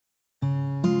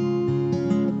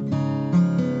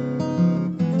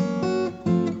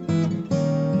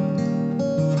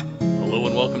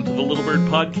the Little Bird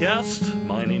Podcast.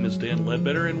 My name is Dan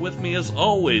Ledbetter, and with me, as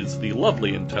always, the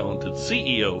lovely and talented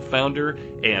CEO, founder,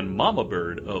 and mama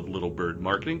bird of Little Bird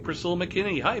Marketing, Priscilla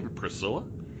McKinney. Hi, Priscilla.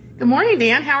 Good morning,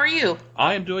 Dan. How are you?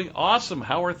 I am doing awesome.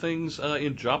 How are things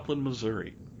in Joplin,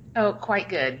 Missouri? Oh, quite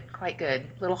good. Quite good.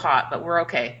 A little hot, but we're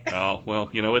okay. Oh,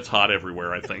 well, it's hot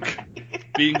everywhere, I think,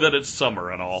 being that it's summer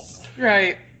and all.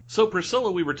 Right. So, Priscilla,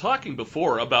 we were talking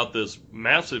before about this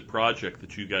massive project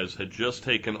that you guys had just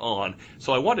taken on.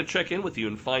 So I want to check in with you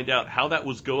and find out how that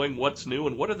was going, what's new,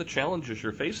 and what are the challenges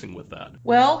you're facing with that?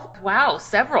 Well, wow,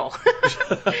 several.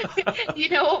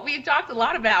 We've talked a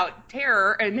lot about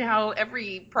terror and how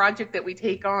every project that we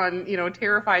take on,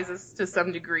 terrifies us to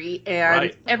some degree. And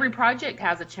Right. Every project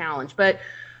has a challenge. But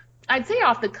I'd say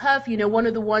off the cuff, one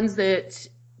of the ones that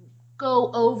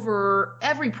go over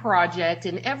every project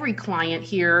and every client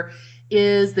here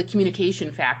is the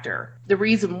communication factor. The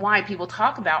reason why people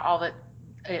talk about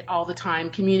all the time,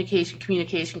 communication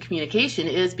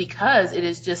is because it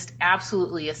is just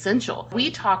absolutely essential.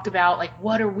 We talked about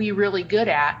what are we really good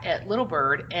at Little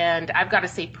Bird, and I've got to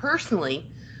say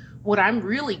personally, what I'm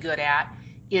really good at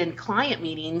in client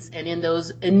meetings and in those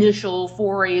initial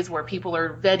forays where people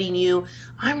are vetting you,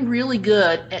 I'm really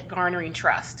good at garnering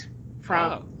trust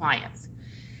from clients.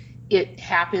 It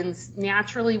happens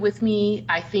naturally with me.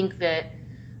 I think that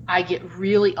I get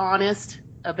really honest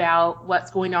about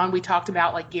what's going on. We talked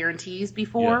about guarantees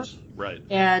before. Yes, right.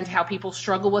 And how people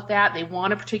struggle with that. They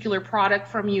want a particular product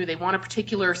from you. They want a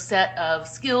particular set of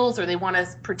skills, or they want a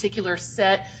particular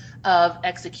set of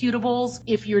executables.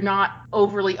 If you're not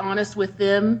overly honest with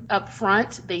them up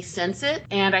front, they sense it.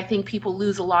 And I think people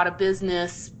lose a lot of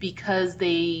business because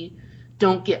they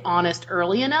don't get honest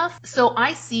early enough. So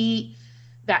I see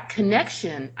that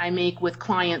connection I make with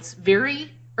clients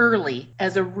very early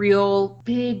as a real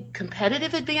big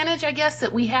competitive advantage, I guess,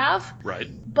 that we have. Right.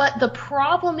 But the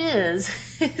problem is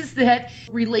that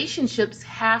relationships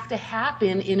have to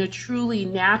happen in a truly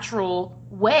natural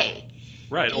way.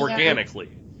 Right, organically.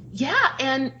 Yeah,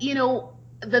 and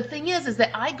the thing is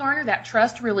that I garner that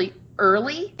trust really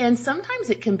early, and sometimes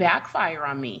it can backfire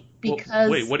on me. Because,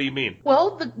 wait, what do you mean?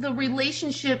 Well, the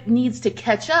relationship needs to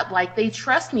catch up. They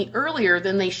trust me earlier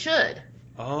than they should.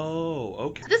 Oh,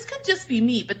 okay. This could just be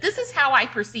me, but this is how I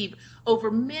perceive over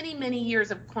many, many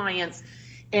years of clients,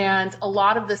 and a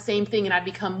lot of the same thing, and I've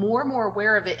become more and more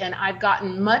aware of it, and I've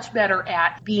gotten much better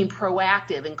at being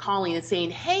proactive and calling and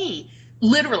saying, hey,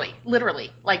 literally,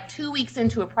 2 weeks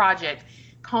into a project,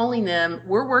 calling them,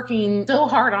 we're working so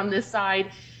hard on this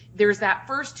side. There's that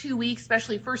first 2 weeks,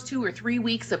 especially first 2 or 3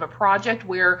 weeks of a project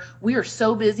where we are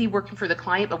so busy working for the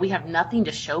client, but we have nothing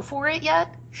to show for it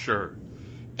yet. Sure.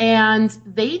 And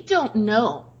they don't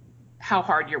know how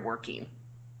hard you're working.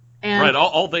 And right.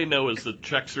 All they know is the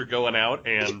checks are going out,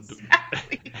 and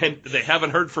exactly. and they haven't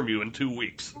heard from you in 2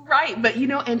 weeks. Right. But,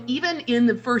 and even in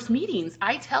the first meetings,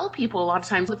 I tell people a lot of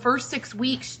times the first 6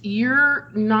 weeks, you're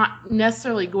not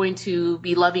necessarily going to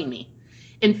be loving me.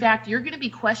 In fact, you're going to be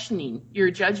questioning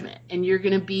your judgment, and you're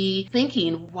going to be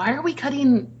thinking, why are we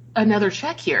cutting another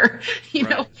check here?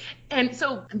 Right. And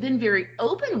so I've been very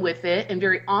open with it and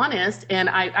very honest, and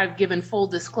I've given full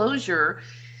disclosure.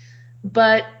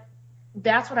 But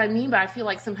that's what I mean by I feel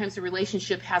like sometimes the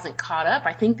relationship hasn't caught up.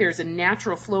 I think there's a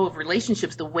natural flow of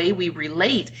relationships, the way we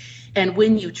relate. And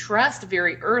when you trust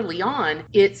very early on,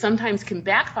 it sometimes can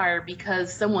backfire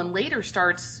because someone later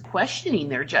starts questioning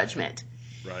their judgment.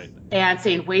 Right. And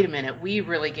saying, wait a minute, we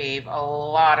really gave a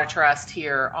lot of trust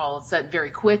here all of a sudden very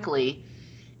quickly.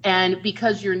 And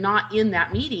because you're not in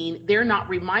that meeting, they're not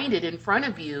reminded in front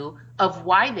of you of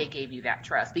why they gave you that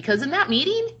trust. Because in that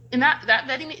meeting, in that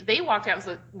vetting meeting, they walked out and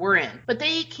said, we're in. But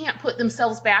they can't put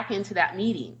themselves back into that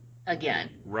meeting again.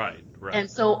 Right. And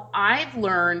so I've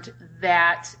learned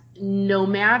that no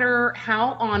matter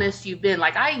how honest you've been,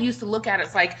 I used to look at it,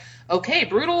 it's okay,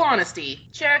 brutal honesty,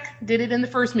 check, did it in the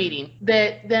first meeting.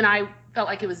 Then I felt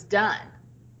like it was done.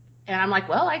 And I'm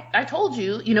well, I told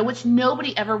you, which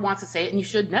nobody ever wants to say it, and you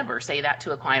should never say that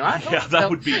to a client. Yeah, that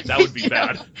would be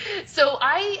bad. So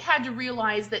I had to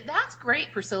realize that that's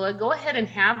great, Priscilla. Go ahead and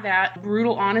have that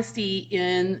brutal honesty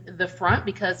in the front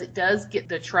because it does get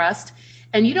the trust.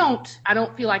 And I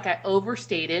don't feel like I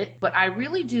overstate it, but I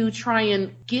really do try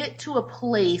and get to a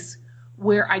place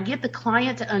where I get the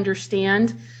client to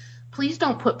understand, please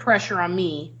don't put pressure on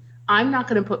me. I'm not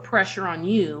going to put pressure on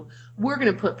you. We're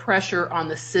going to put pressure on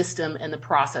the system and the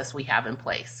process we have in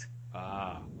place.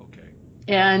 Okay.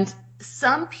 And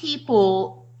some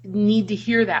people need to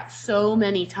hear that so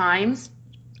many times,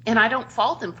 and I don't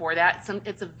fault them for that.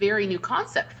 It's a very new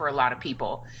concept for a lot of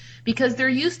people because they're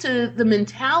used to the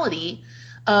mentality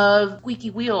of squeaky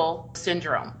wheel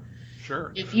syndrome.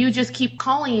 Sure. If you just keep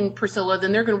calling Priscilla,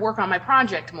 then they're going to work on my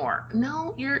project more.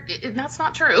 No, that's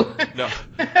not true. No,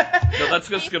 that's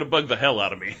just going to bug the hell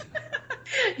out of me.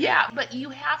 Yeah, but you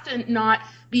have to not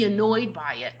be annoyed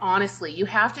by it, honestly. You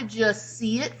have to just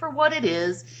see it for what it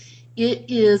is. It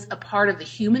is a part of the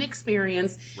human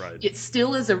experience. Right. It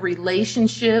still is a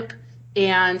relationship,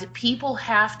 and people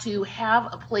have to have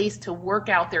a place to work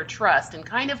out their trust and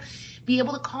kind of be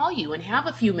able to call you and have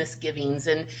a few misgivings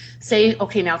and say,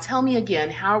 okay, now tell me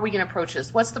again, how are we going to approach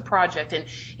this? What's the project? And,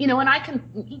 and I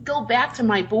can go back to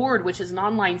my board, which is an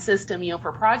online system,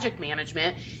 for project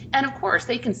management. And of course,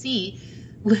 they can see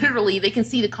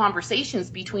the conversations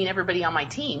between everybody on my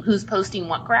team, who's posting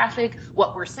what graphic,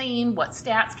 what we're saying, what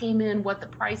stats came in, what the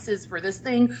price is for this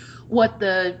thing, what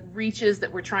the reach is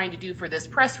that we're trying to do for this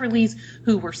press release,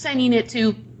 who we're sending it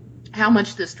to, how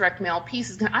much this direct mail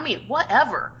piece is going to,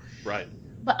 whatever. Right.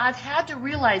 But I've had to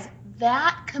realize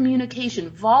that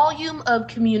volume of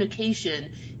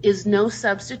communication is no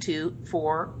substitute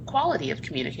for quality of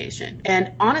communication.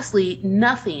 And honestly,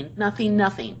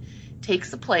 nothing takes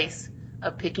the place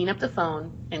of picking up the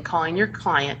phone and calling your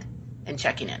client and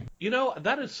checking in.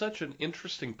 That is such an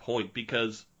interesting point,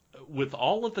 because with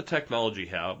all of the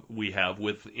technology we have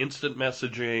with instant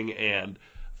messaging and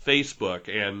Facebook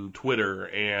and Twitter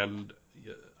and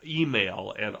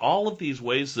email and all of these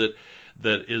ways that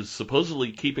is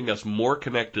supposedly keeping us more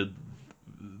connected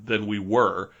than we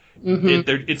were,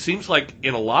 it seems like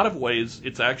in a lot of ways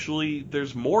it's actually,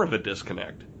 there's more of a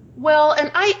disconnect. Well,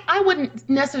 and I wouldn't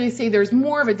necessarily say there's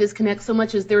more of a disconnect so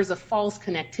much as there's a false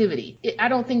connectivity. I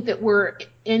don't think that we're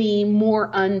any more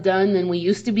undone than we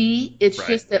used to be. It's Right.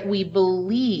 just that we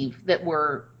believe that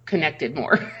we're connected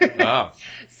more. Ah.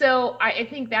 So I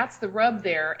think that's the rub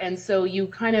there. And so you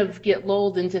kind of get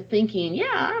lulled into thinking,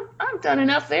 yeah, I've done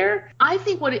enough there. I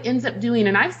think what it ends up doing,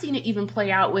 and I've seen it even play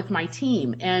out with my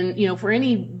team. And, for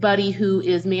anybody who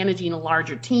is managing a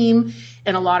larger team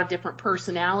and a lot of different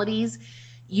personalities,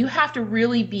 you have to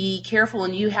really be careful,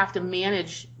 and you have to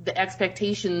manage the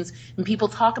expectations. And people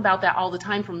talk about that all the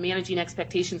time, from managing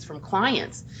expectations from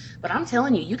clients. But I'm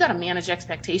telling you, you got to manage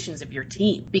expectations of your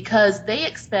team, because they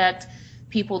expect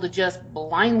people to just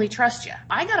blindly trust you.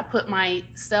 I got to put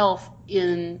myself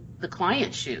in the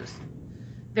client's shoes.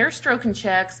 They're stroking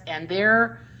checks, and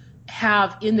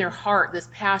have in their heart this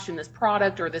passion, this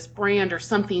product or this brand or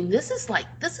something. This is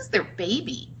their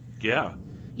baby. Yeah.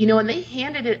 And they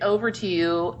handed it over to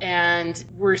you and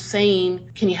were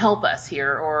saying, can you help us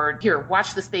here? Or here,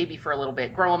 watch this baby for a little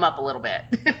bit, grow him up a little bit.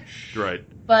 Right.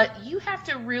 But you have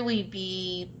to really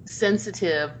be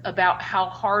sensitive about how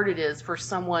hard it is for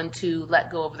someone to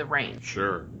let go of the reins.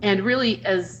 Sure. And really,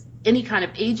 as any kind of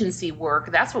agency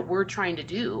work, that's what we're trying to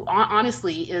do,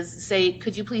 honestly, is say,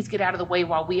 could you please get out of the way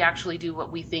while we actually do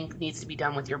what we think needs to be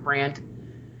done with your brand?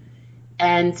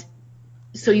 And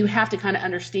so you have to kind of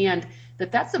understand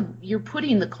that you're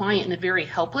putting the client in a very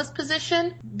helpless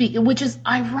position, which is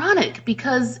ironic,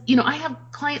 because I have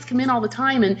clients come in all the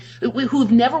time and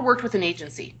who've never worked with an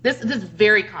agency. This is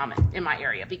very common in my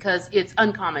area, because it's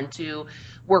uncommon to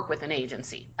work with an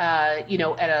agency. If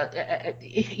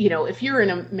you're in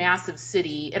a massive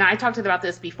city, and I talked about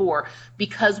this before,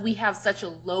 because we have such a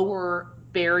lower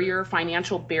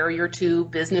financial barrier to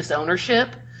business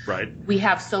ownership. Right. We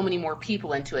have so many more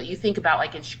people into it. You think about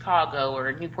like in Chicago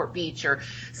or Newport Beach or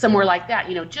somewhere like that,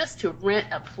 just to rent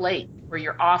a place or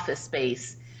your office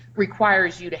space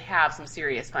requires you to have some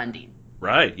serious funding.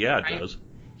 Right. Yeah, it does.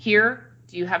 Here,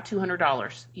 do you have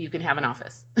 $200? You can have an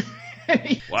office.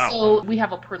 Wow. So we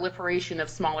have a proliferation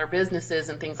of smaller businesses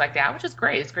and things like that, which is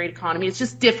great. It's a great economy. It's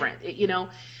just different,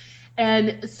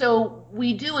 And so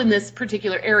we do in this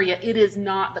particular area, it is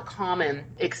not the common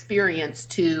experience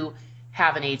to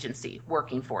have an agency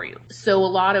working for you. So a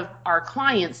lot of our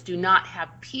clients do not have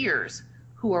peers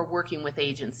who are working with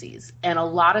agencies. And a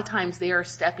lot of times they are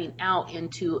stepping out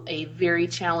into a very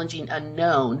challenging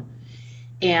unknown,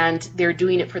 and they're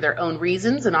doing it for their own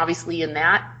reasons. And obviously in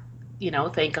that,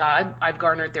 thank God, I've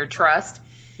garnered their trust.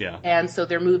 Yeah. And so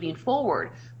they're moving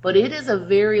forward. But it is a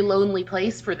very lonely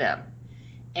place for them.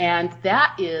 And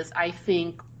that is, I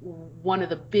think, one of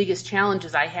the biggest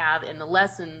challenges I have, and the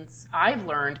lessons I've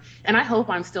learned, and I hope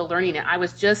I'm still learning it. I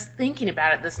was just thinking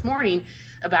about it this morning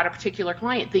about a particular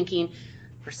client, thinking,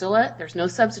 Priscilla, there's no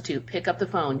substitute. Pick up the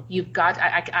phone. You've got,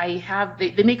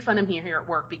 they make fun of me here at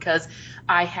work because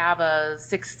I have a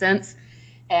sixth sense,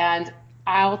 and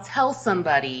I'll tell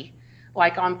somebody,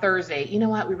 like on Thursday, you know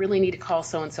what, we really need to call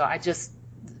so-and-so. I just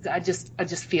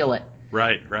feel it.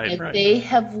 Right. And they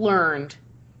have learned,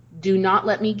 do not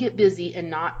let me get busy and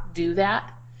not do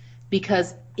that,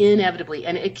 because inevitably,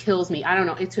 and it kills me. I don't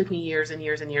know. It took me years and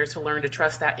years and years to learn to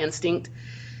trust that instinct.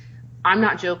 I'm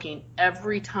not joking.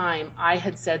 Every time I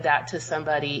had said that to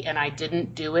somebody and I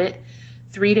didn't do it,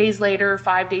 3 days later,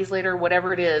 5 days later,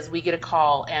 whatever it is, we get a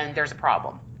call and there's a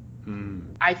problem.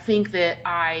 I think that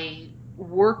I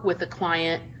work with the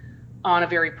client on a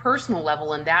very personal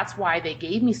level, and that's why they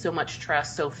gave me so much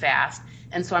trust so fast.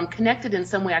 And so I'm connected in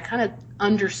some way. I kind of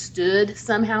understood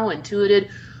somehow,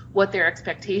 intuited what their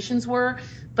expectations were,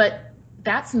 but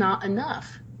that's not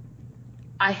enough.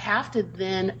 I have to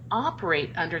then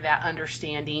operate under that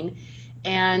understanding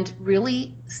and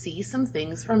really see some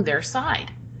things from their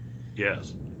side.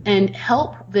 Yes. And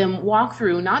help them walk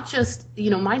through, not just,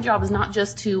 my job is not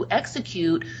just to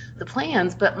execute the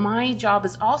plans, but my job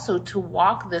is also to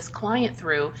walk this client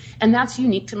through. And that's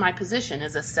unique to my position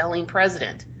as a selling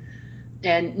president.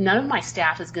 And none of my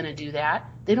staff is going to do that.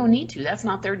 They don't need to. That's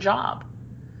not their job.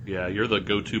 Yeah, you're the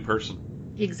go-to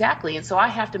person. Exactly. And so I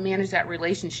have to manage that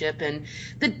relationship. And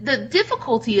the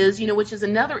difficulty is, which is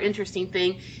another interesting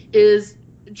thing, is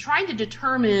trying to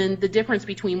determine the difference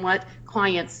between what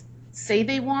clients say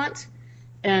they want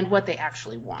and what they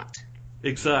actually want.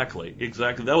 Exactly.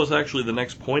 That was actually the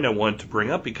next point I wanted to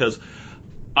bring up, because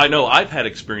I know I've had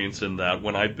experience in that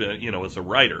when I've been, as a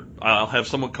writer. I'll have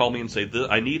someone call me and say,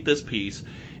 I need this piece,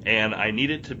 and I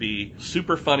need it to be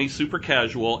super funny, super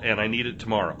casual, and I need it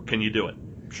tomorrow. Can you do it?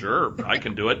 Sure, I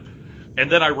can do it.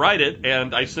 And then I write it,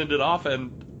 and I send it off,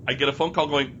 and I get a phone call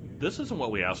going, this isn't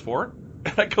what we asked for.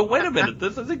 And I go, wait a minute,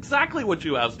 this is exactly what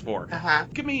you asked for.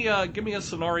 Give me a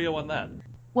scenario on that.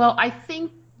 Well, I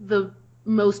think the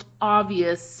most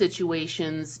obvious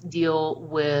situations deal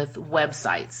with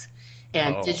websites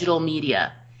and digital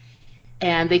media.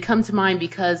 And they come to mind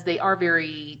because they are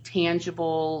very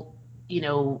tangible,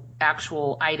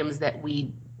 actual items that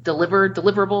we deliver,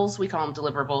 deliverables. We call them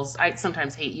deliverables. I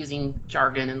sometimes hate using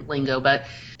jargon and lingo, but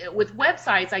with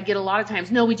websites, I get a lot of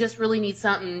times, no, we just really need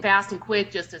something fast and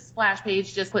quick, just a splash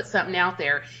page, just put something out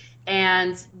there.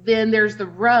 And then there's the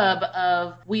rub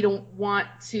of we don't want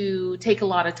to take a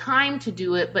lot of time to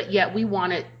do it, but yet we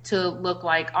want it to look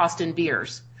like Austin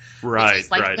Beers. Right, which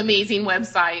is like an amazing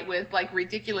website with like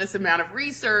ridiculous amount of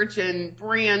research and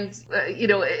brand,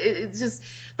 it's just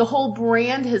the whole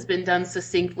brand has been done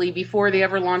succinctly before they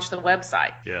ever launch the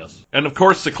website. Yes. And of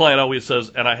course the client always says,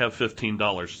 and I have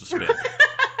 $15 to spend.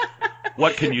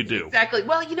 What can you do? Exactly.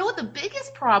 Well, what the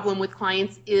biggest problem with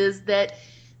clients is that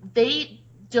they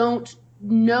don't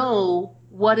know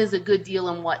what is a good deal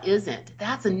and what isn't.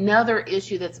 That's another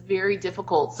issue that's very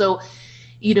difficult. So,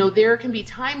 there can be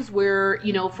times where,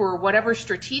 for whatever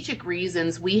strategic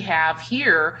reasons we have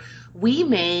here, we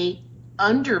may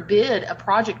underbid a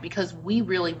project because we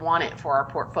really want it for our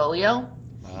portfolio.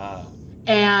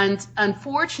 And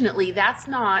unfortunately, that's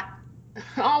not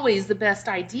always the best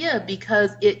idea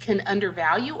because it can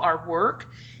undervalue our work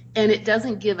and it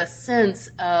doesn't give a sense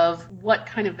of what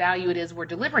kind of value it is we're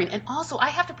delivering. And also, I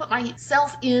have to put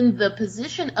myself in the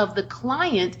position of the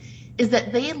client, is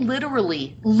that they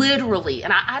literally,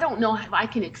 and I don't know if I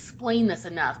can explain this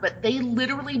enough, but they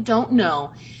literally don't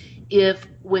know if,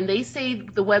 when they say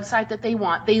the website that they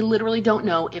want, they literally don't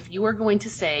know if you are going to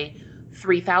say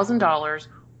 $3,000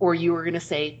 or you are going to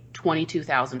say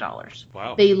 $22,000.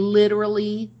 Wow. They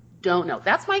literally don't know.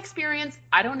 That's my experience.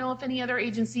 I don't know if any other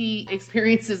agency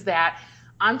experiences that.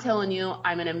 I'm telling you,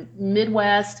 I'm in a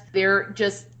Midwest. They're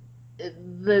just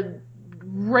the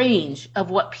range of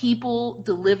what people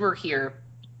deliver here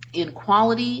in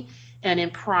quality and in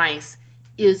price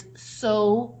is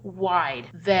so wide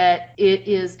that it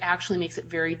is actually makes it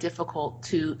very difficult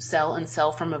to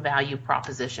sell from a value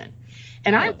proposition.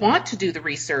 And I want to do the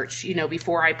research,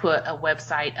 before I put a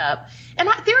website up. And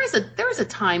there is a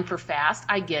time for fast.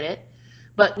 I get it.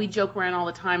 But we joke around all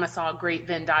the time. I saw a great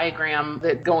Venn diagram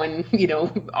that going,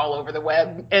 all over the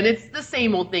web. And it's the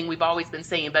same old thing we've always been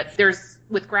saying. But there's,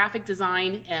 with graphic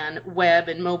design and web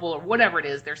and mobile or whatever it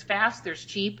is, there's fast, there's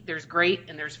cheap, there's great,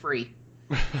 and there's free.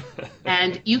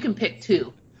 And you can pick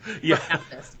two. Yeah.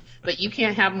 For this, but you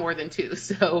can't have more than two.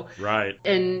 So, right.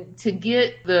 And to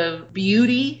get the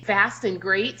beauty, fast and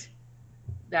great,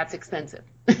 that's expensive.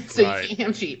 So right. You can't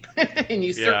have cheap. And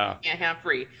you certainly can't have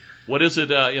free. What is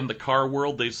it in the car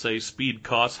world? They say speed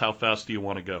costs. How fast do you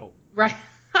want to go? Right.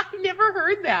 I've never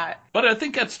heard that. But I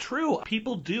think that's true.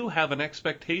 People do have an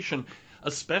expectation,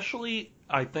 especially,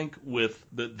 I think, with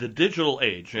the digital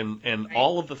age and right.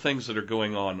 All of the things that are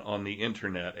going on the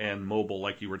internet and mobile,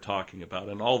 like you were talking about,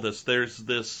 and all this. There's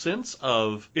this sense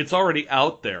of it's already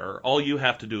out there. All you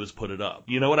have to do is put it up.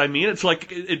 You know what I mean? It's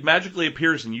like it magically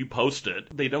appears and you post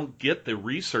it. They don't get the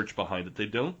research behind it. They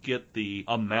don't get the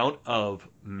amount of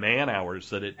man hours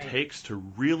that it takes to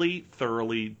really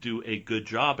thoroughly do a good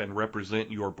job and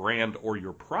represent your brand or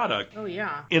your product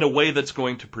in a way that's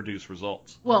going to produce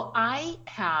results. Well, I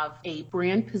have a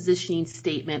brand positioning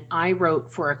statement I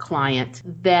wrote for a client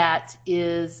that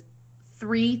is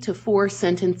 3 to 4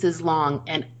 sentences long,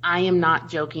 and I am not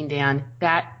joking, Dan.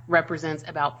 That represents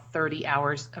about 30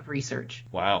 hours of research.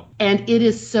 Wow. And it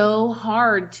is so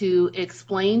hard to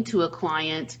explain to a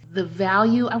client the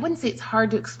value. I wouldn't say it's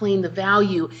hard to explain the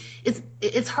value.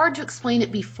 It's hard to explain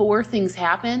it before things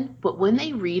happen, but when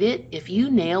they read it, if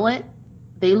you nail it,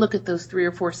 they look at those 3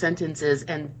 or 4 sentences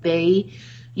and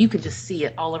you can just see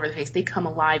it all over the face. They come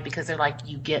alive because they're like,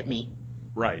 you get me.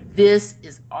 Right. This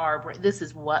is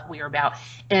what we are about.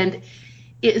 And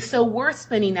it's so worth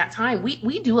spending that time.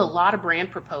 We do a lot of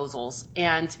brand proposals,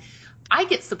 and I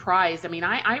get surprised. I mean,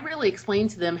 I really explain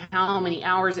to them how many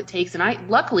hours it takes. And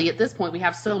luckily at this point, we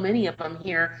have so many of them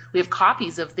here. We have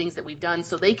copies of things that we've done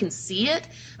so they can see it.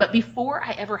 But before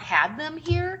I ever had them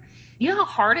here, you know how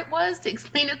hard it was to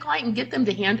explain to a client and get them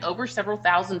to hand over several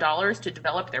 $1,000s to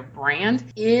develop their brand?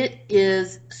 It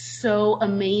is so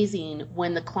amazing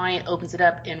when the client opens it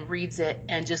up and reads it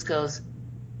and just goes,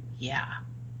 yeah,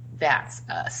 that's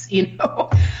us, you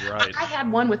know? Right. I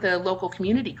had one with a local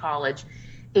community college,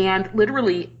 and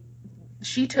literally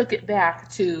she took it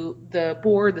back to the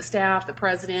board, the staff, the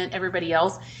president, everybody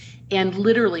else. And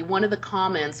literally one of the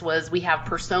comments was, we have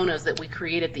personas that we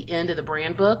create at the end of the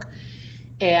brand book.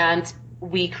 And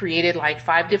we created like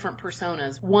 5 different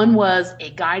personas. One was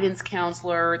a guidance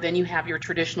counselor. Then you have your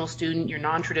traditional student, your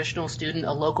non-traditional student,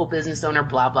 a local business owner,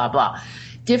 blah, blah, blah.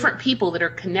 Different people that are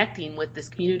connecting with this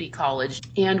community college.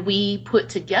 And we put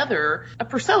together a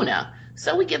persona.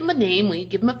 So we give them a name, we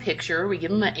give them a picture, we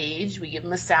give them an age, we give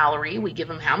them a salary, we give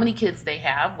them how many kids they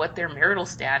have, what their marital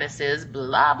status is,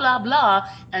 blah, blah, blah,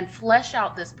 and flesh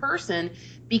out this person,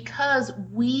 because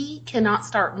we cannot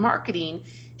start marketing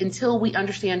until we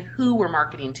understand who we're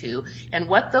marketing to and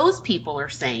what those people are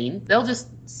saying. They'll just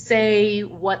say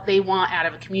what they want out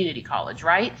of a community college,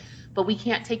 right? But we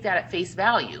can't take that at face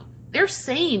value. They're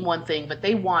saying one thing, but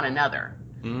they want another.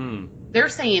 They're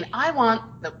saying, I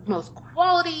want the most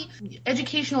quality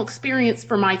educational experience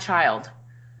for my child.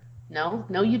 No,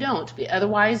 you don't.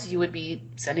 Otherwise, you would be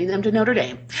sending them to Notre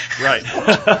Dame. Right.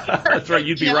 That's right.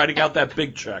 You'd be writing out that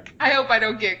big check. I hope I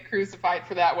don't get crucified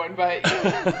for that one, but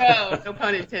no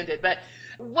pun intended. But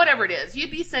whatever it is,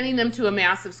 you'd be sending them to a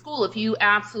massive school if you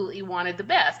absolutely wanted the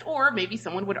best. Or maybe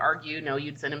someone would argue, no,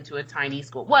 you'd send them to a tiny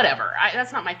school. Whatever.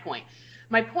 That's not my point.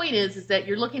 My point is that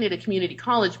you're looking at a community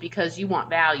college because you want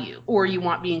value or you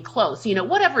want being close,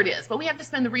 whatever it is. But we have to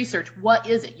spend the research. What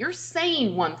is it? You're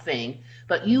saying one thing,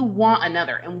 but you want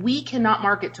another. And we cannot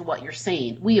market to what you're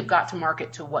saying. We have got to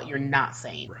market to what you're not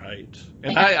saying. Right.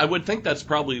 And I would think that's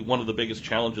probably one of the biggest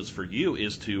challenges for you,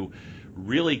 is to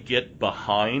really get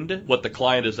behind what the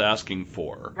client is asking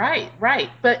for. Right.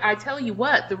 But I tell you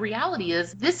what, the reality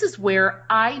is, this is where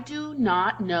I do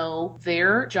not know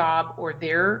their job or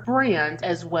their brand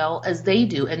as well as they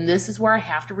do. And this is where I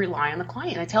have to rely on the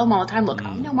client. I tell them all the time, look,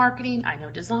 I know marketing, I know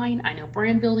design, I know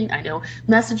brand building, I know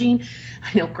messaging,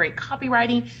 I know great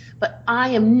copywriting, but I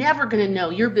am never going to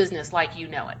know your business like you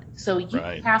know it. So you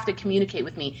have to communicate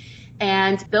with me.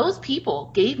 And those people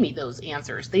gave me those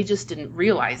answers. They just didn't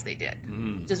realize they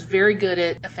did. Just very good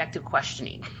at effective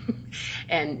questioning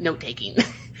and note-taking.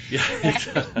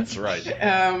 Yeah, that's right.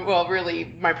 Well, really,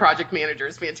 my project manager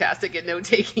is fantastic at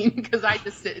note-taking because I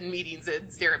just sit in meetings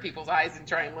and stare at people's eyes and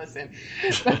try and listen.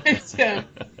 But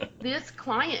this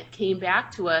client came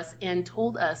back to us and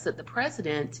told us that the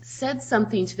president said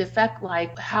something to the effect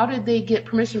like, how did they get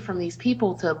permission from these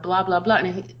people to blah, blah, blah?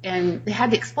 And they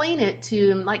had to explain it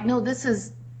to him like, no,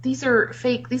 these are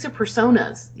fake. These are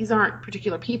personas. These aren't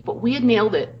particular people. We had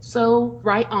nailed it so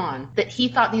right on that he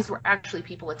thought these were actually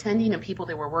people attending and people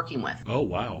they were working with. Oh,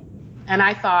 wow. And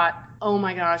I thought, oh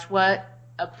my gosh, what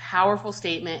a powerful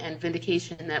statement and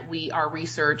vindication that our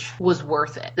research was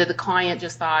worth it. That the client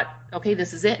just thought, okay,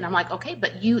 this is it. And I'm like, okay,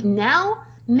 but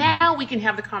now we can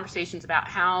have the conversations about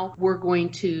how we're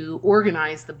going to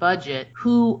organize the budget.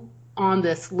 Who on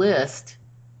this list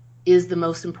is the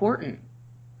most important?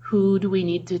 Who do we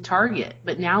need to target?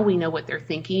 But now we know what they're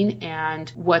thinking and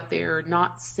what they're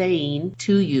not saying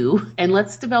to you. And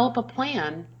let's develop a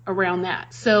plan around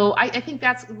that. So I think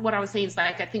that's what I was saying. Is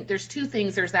like, I think there's two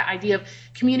things. There's that idea of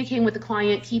communicating with the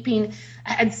client,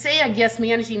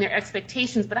 managing their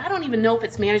expectations, but I don't even know if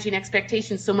it's managing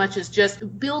expectations so much as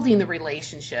just building the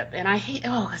relationship. And I hate,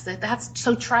 that's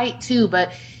so trite too,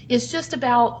 but it's just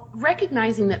about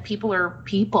recognizing that people are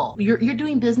people. You're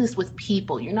doing business with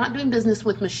people. You're not doing business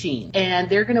with machines. And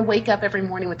they're going to wake up every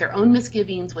morning with their own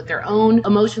misgivings, with their own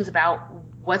emotions about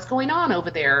what's going on over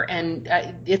there. And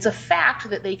it's a fact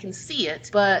that they can see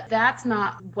it, but that's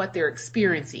not what they're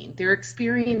experiencing. They're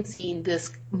experiencing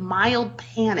this mild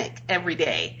panic every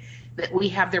day that we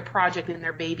have their project and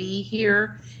their baby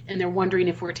here, and they're wondering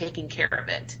if we're taking care of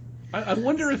it. I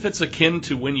wonder if it's akin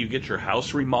to when you get your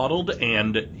house remodeled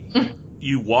and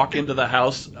you walk into the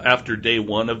house after day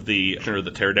one of the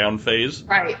teardown phase.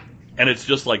 Right. And it's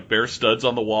just like bare studs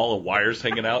on the wall and wires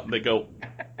hanging out, and they go,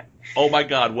 oh my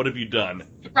God, what have you done?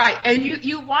 Right. And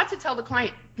you want to tell the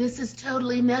client, this is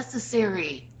totally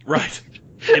necessary. Right.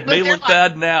 It may look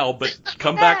bad now, but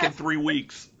come back in 3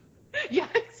 weeks. Yeah,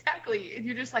 exactly. And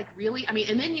you're just like, really? I mean,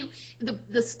 and then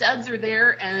the studs are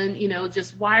there and,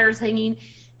 just wires hanging,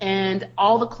 and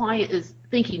all the client is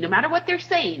thinking, no matter what they're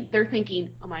saying, they're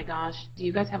thinking, oh my gosh, do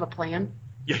you guys have a plan?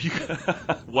 Yeah,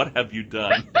 what have you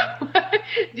done?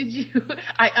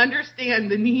 I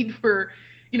understand the need for,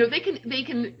 they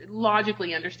can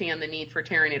logically understand the need for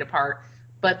tearing it apart,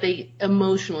 but they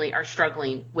emotionally are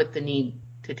struggling with the need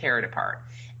to tear it apart.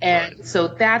 And right. So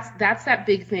that's that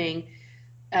big thing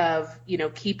of,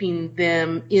 keeping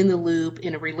them in the loop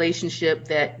in a relationship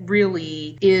that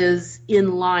really is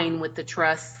in line with the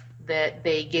trust that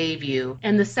they gave you.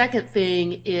 And the second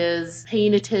thing is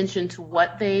paying attention to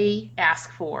what they ask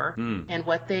for and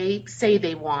what they say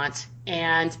they want,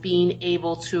 and being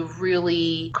able to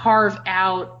really carve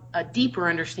out a deeper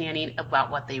understanding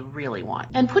about what they really want,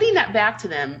 and putting that back to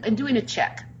them and doing a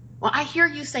check. Well, I hear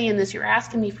you saying this, you're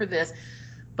asking me for this,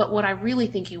 but what I really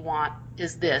think you want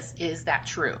is this. Is that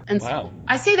true? And wow. So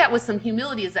I say that with some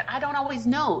humility, is that I don't always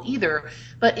know either,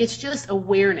 but it's just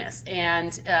awareness.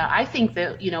 And I think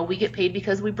that, we get paid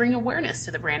because we bring awareness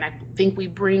to the brand. I think we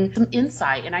bring some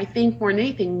insight. And I think more than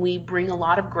anything, we bring a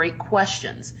lot of great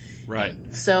questions. Right.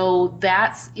 So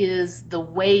that is the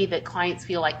way that clients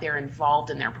feel like they're involved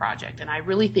in their project. And I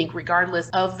really think, regardless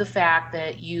of the fact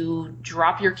that you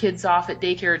drop your kids off at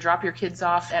daycare, drop your kids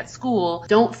off at school,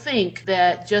 don't think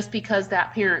that just because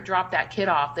that parent dropped that kid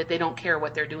off that they don't care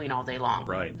what they're doing all day long.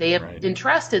 Right. They have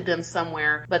entrusted them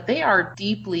somewhere, but they are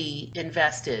deeply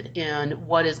invested in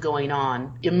what is going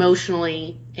on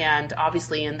emotionally, and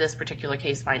obviously in this particular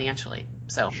case financially.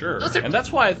 So sure. And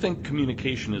that's why I think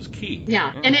communication is key.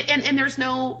 Yeah. And there's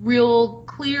no real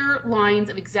clear lines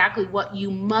of exactly what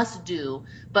you must do.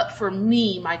 But for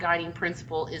me, my guiding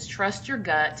principle is trust your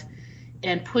gut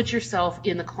and put yourself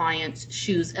in the client's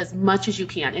shoes as much as you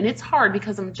can. And it's hard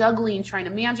because I'm juggling, trying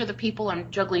to manage other people. I'm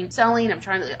juggling selling. I'm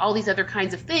trying to all these other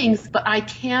kinds of things. But I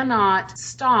cannot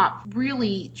stop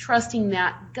really trusting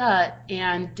that gut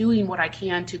and doing what I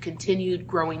can to continue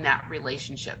growing that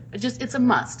relationship. It's a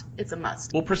must. It's a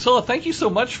must. Well, Priscilla, thank you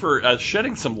so much for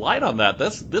shedding some light on that.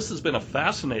 This has been a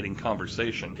fascinating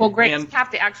conversation. Well, great. I have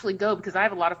to actually go because I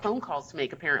have a lot of phone calls to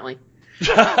make, apparently.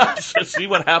 See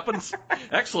what happens?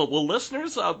 Excellent. Well,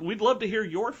 listeners, we'd love to hear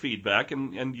your feedback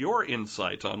and your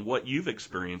insight on what you've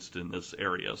experienced in this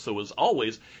area. So as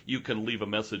always, you can leave a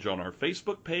message on our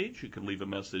Facebook page, you can leave a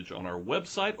message on our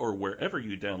website, or wherever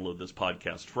you download this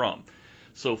podcast from.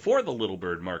 So for the Little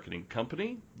Bird Marketing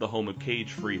Company, the home of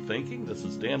cage-free thinking, this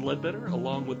is Dan Ledbetter,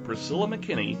 along with Priscilla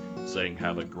McKinney, saying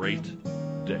have a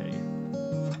great day.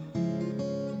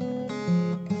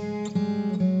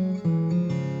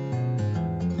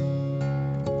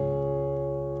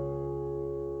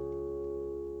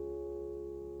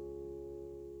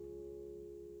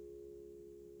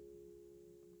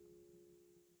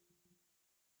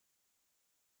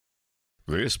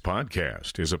 This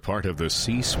podcast is a part of the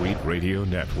C-Suite Radio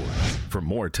Network. For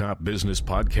more top business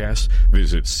podcasts,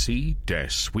 visit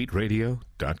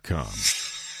c-suiteradio.com.